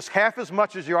adultery just half as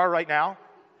much as you are right now,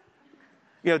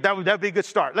 that would be a good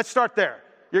start. Let's start there.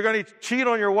 You're going to cheat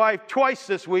on your wife twice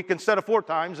this week instead of 4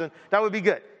 times, and that would be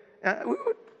good.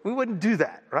 we wouldn't do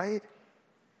that, right?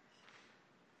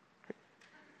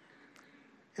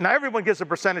 Now, everyone gives a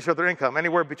percentage of their income,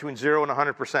 anywhere between 0 and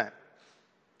 100%.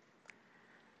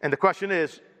 And the question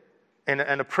is, in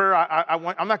a prayer, I'm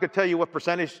not going to tell you what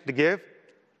percentage to give,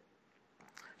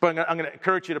 but I'm going to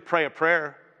encourage you to pray a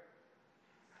prayer.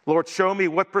 Lord, show me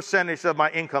what percentage of my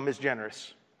income is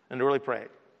generous. And to really pray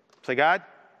it. Say, God,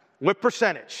 what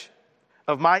percentage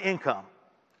of my income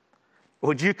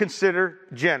would you consider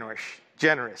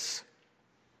generous?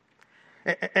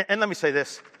 And let me say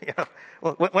this.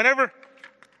 Whenever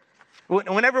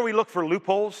we look for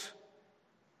loopholes,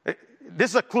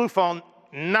 this is a clue phone,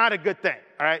 not a good thing,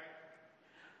 all right?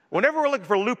 Whenever we're looking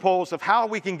for loopholes of how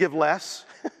we can give less,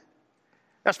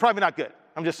 that's probably not good.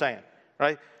 I'm just saying,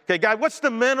 right? Okay, God, what's the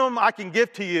minimum I can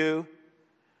give to you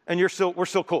and we're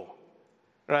still cool,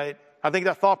 right? I think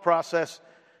that thought process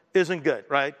isn't good,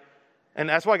 right? And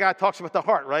that's why God talks about the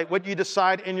heart, right? What you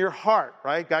decide in your heart,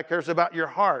 right? God cares about your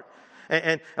heart.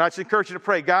 And I just encourage you to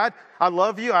pray, God, I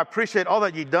love you. I appreciate all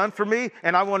that you've done for me,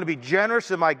 and I want to be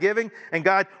generous in my giving. And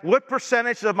God, what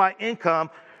percentage of my income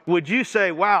would you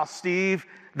say, wow, Steve,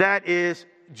 that is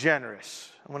generous?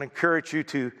 I want to encourage you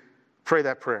to pray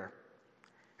that prayer.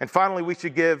 And finally, we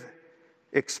should give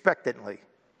expectantly.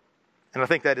 And I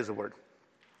think that is a word.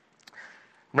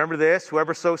 Remember this,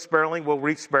 whoever sows sparingly will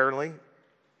reap sparingly.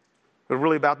 We're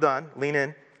really about done. Lean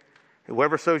in.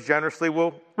 Whoever sows generously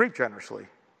will reap generously.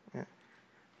 Yeah.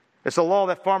 It's a law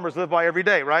that farmers live by every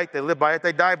day, right? They live by it,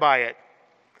 they die by it.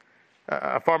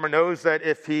 A farmer knows that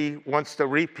if he wants to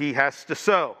reap, he has to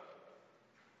sow.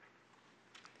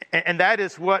 And that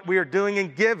is what we are doing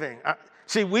in giving.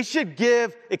 See, we should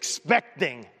give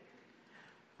expecting.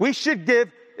 We should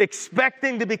give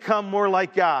expecting to become more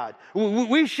like God.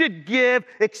 We should give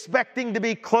expecting to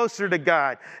be closer to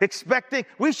God.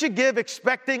 We should give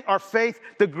expecting our faith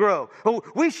to grow.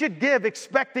 We should give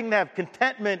expecting to have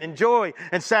contentment and joy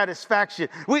and satisfaction.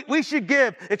 We should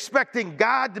give expecting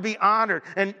God to be honored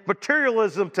and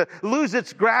materialism to lose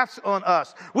its grasp on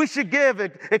us. We should give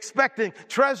expecting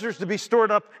treasures to be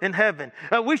stored up in heaven.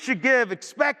 We should give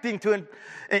expecting to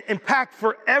impact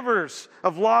forevers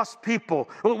of lost people.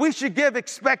 We should give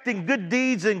expecting good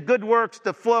deeds and good works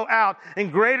to flow out in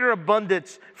greater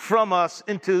abundance from us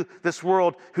into this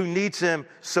world who needs Him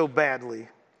so badly.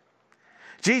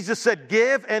 Jesus said,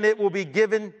 give and it will be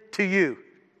given to you.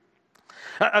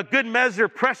 A good measure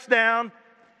pressed down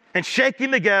and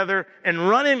shaking together and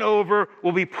running over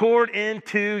will be poured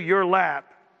into your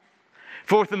lap.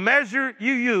 For with the measure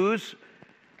you use,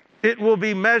 it will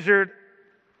be measured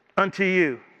unto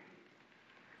you.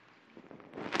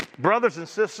 Brothers and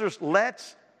sisters,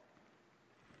 let's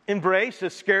embrace,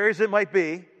 as scary as it might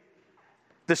be,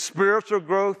 the spiritual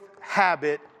growth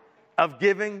habit of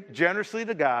giving generously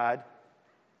to God.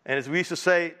 And as we used to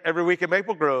say every week at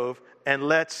Maple Grove, and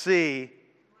let's see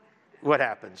what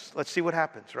happens. Let's see what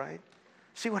happens, right?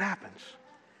 See what happens.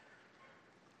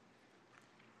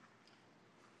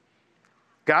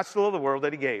 God so loved the world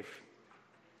that He gave.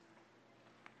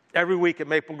 Every week at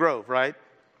Maple Grove, right?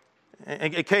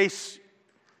 In case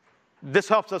this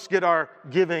helps us get our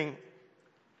giving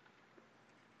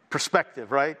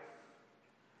perspective, right?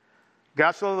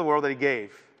 God so loved the world that He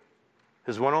gave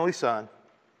His one only Son,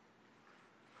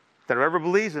 that whoever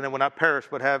believes in Him will not perish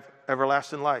but have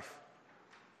everlasting life.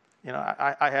 You know,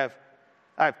 I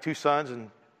have 2 sons and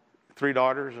 3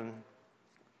 daughters, and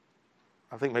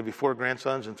I think maybe 4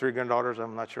 grandsons and 3 granddaughters.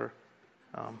 I'm not sure.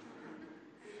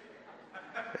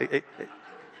 It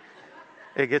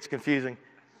gets confusing,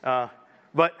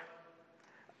 but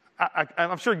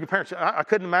I'm sure your parents. I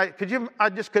couldn't imagine. I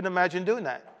just couldn't imagine doing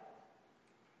that.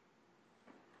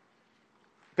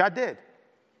 God did.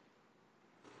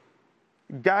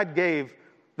 God gave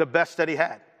the best that He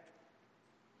had.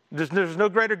 There's no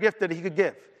greater gift that He could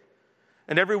give.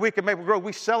 And every week at Maple Grove,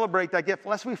 we celebrate that gift,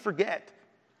 lest we forget.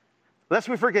 Lest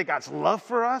we forget God's love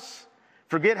for us,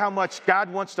 forget how much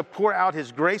God wants to pour out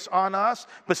His grace on us,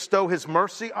 bestow His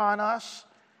mercy on us.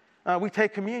 We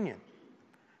take communion.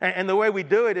 And the way we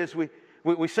do it is we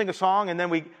sing a song, and then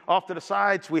we off to the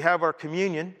sides, we have our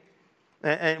communion.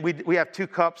 And we have 2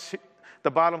 cups.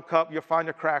 The bottom cup, you'll find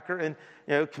a cracker. And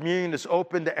communion is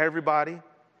open to everybody.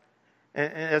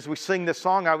 And as we sing this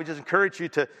song, I would just encourage you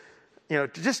to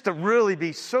really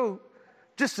be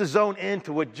just to zone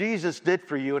into what Jesus did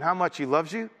for you and how much He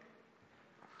loves you.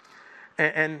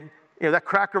 And that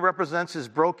cracker represents His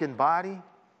broken body.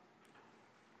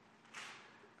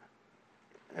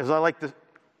 As I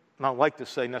not like to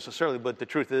say necessarily, but the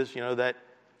truth is, that,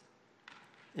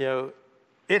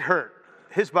 it hurt.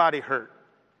 His body hurt.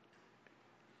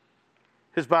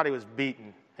 His body was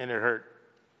beaten, and it hurt.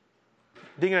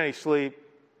 didn't get any sleep,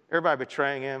 everybody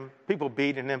betraying him, people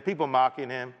beating him, people mocking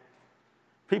him,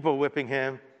 people whipping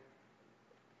him.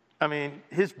 I mean,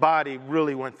 his body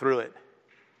really went through it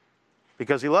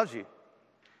because he loves you.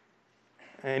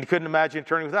 And he couldn't imagine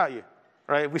turning without you,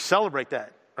 right? We celebrate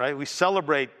that, right? We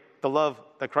celebrate the love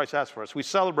that Christ has for us. We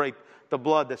celebrate the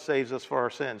blood that saves us for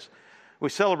our sins. We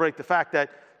celebrate the fact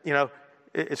that,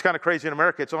 it's kind of crazy in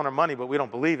America. It's on our money, but we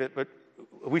don't believe it. But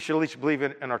we should at least believe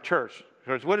it in our church.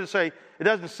 What does it say? It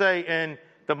doesn't say in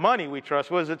the money we trust.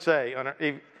 What does it say?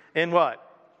 In what?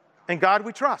 In God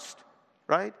we trust,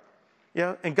 right?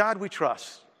 In God we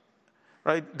trust,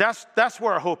 right? That's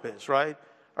where our hope is, right?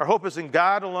 Our hope is in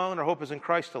God alone. Our hope is in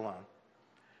Christ alone.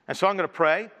 And so I'm going to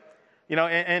pray.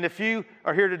 And if you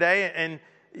are here today and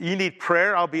you need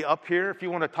prayer, I'll be up here. If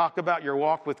you want to talk about your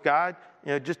walk with God,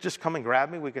 just come and grab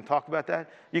me. We can talk about that.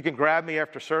 You can grab me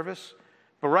after service.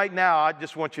 But right now, I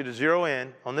just want you to zero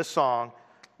in on this song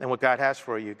and what God has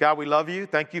for you. God, we love you.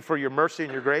 Thank you for your mercy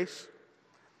and your grace.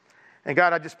 And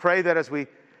God, I just pray that as we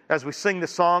sing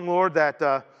this song, Lord,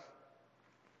 that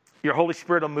your Holy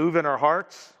Spirit will move in our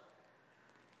hearts.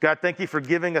 God, thank you for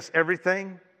giving us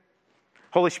everything.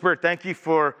 Holy Spirit, thank you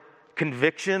for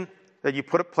conviction that you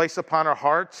place upon our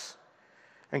hearts.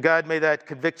 And God, may that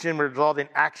conviction result in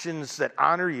actions that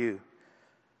honor you.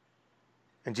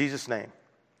 In Jesus' name,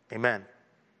 amen.